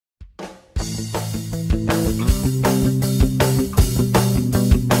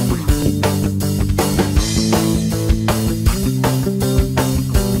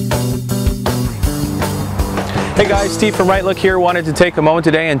Hey guys, Steve from Right Look here. Wanted to take a moment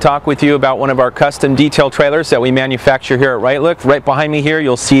today and talk with you about one of our custom detail trailers that we manufacture here at Right Look. Right behind me here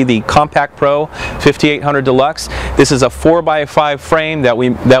you'll see the Compact Pro 5800 Deluxe. This is a 4x5 frame that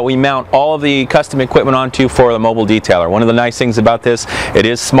we mount all of the custom equipment onto for the mobile detailer. One of the nice things about this, it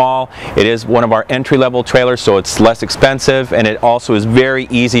is small, it is one of our entry-level trailers, so it's less expensive, and it also is very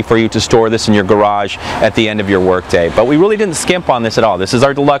easy for you to store this in your garage at the end of your workday. But we really didn't skimp on this at all. This is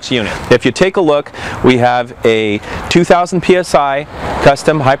our Deluxe unit. If you take a look, we have a 2000 psi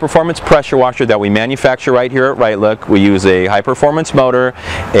custom high-performance pressure washer that we manufacture right here at Right Look. We use a high-performance motor,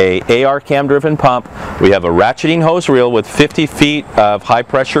 a AR cam driven pump. We have a ratcheting hose reel with 50 feet of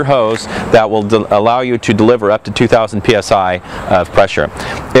high-pressure hose that will allow you to deliver up to 2000 psi of pressure.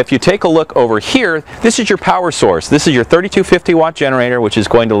 If you take a look over here, this is your power source. This is your 3250 watt generator, which is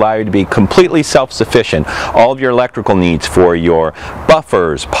going to allow you to be completely self-sufficient. All of your electrical needs for your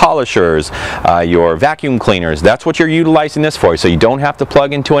buffers, polishers, your vacuum cleaners, that's what you're utilizing this for, so you don't have to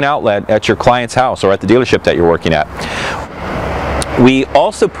plug into an outlet at your client's house or at the dealership that you're working at. We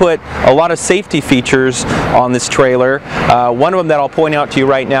also put a lot of safety features on this trailer. One of them that I'll point out to you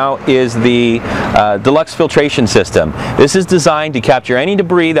right now is the Deluxe filtration system. This is designed to capture any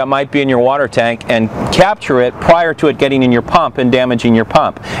debris that might be in your water tank and capture it prior to it getting in your pump and damaging your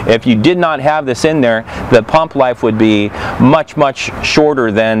pump. If you did not have this in there, the pump life would be much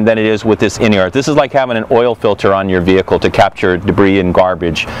shorter than it is with this in here. This is like having an oil filter on your vehicle to capture debris and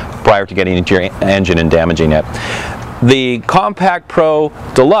garbage prior to getting into your engine and damaging it. The Compact Pro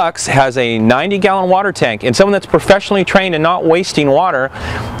Deluxe has a 90-gallon water tank, and someone that's professionally trained and not wasting water,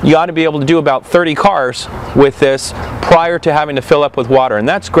 you ought to be able to do about 30 cars with this prior to having to fill up with water, and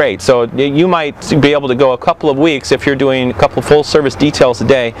that's great. So you might be able to go a couple of weeks if you're doing a couple full service details a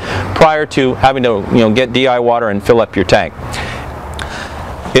day prior to having to get DI water and fill up your tank.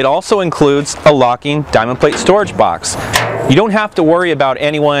 It also includes a locking diamond plate storage box. You don't have to worry about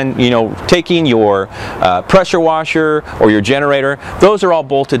anyone, taking your pressure washer or your generator. Those are all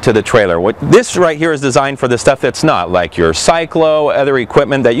bolted to the trailer. This right here is designed for the stuff that's not, like your cyclo, other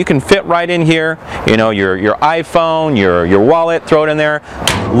equipment that you can fit right in here. Your iPhone, your wallet, throw it in there,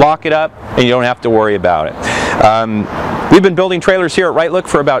 lock it up, and you don't have to worry about it. We've been building trailers here at Right Look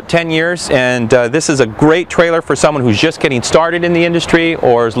for about 10 years, and this is a great trailer for someone who's just getting started in the industry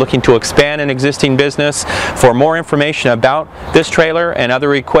or is looking to expand an existing business. For more information about this trailer and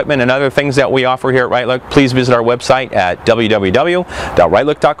other equipment and other things that we offer here at Right Look, please visit our website at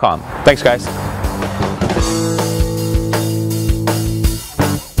www.rightlook.com. Thanks, guys.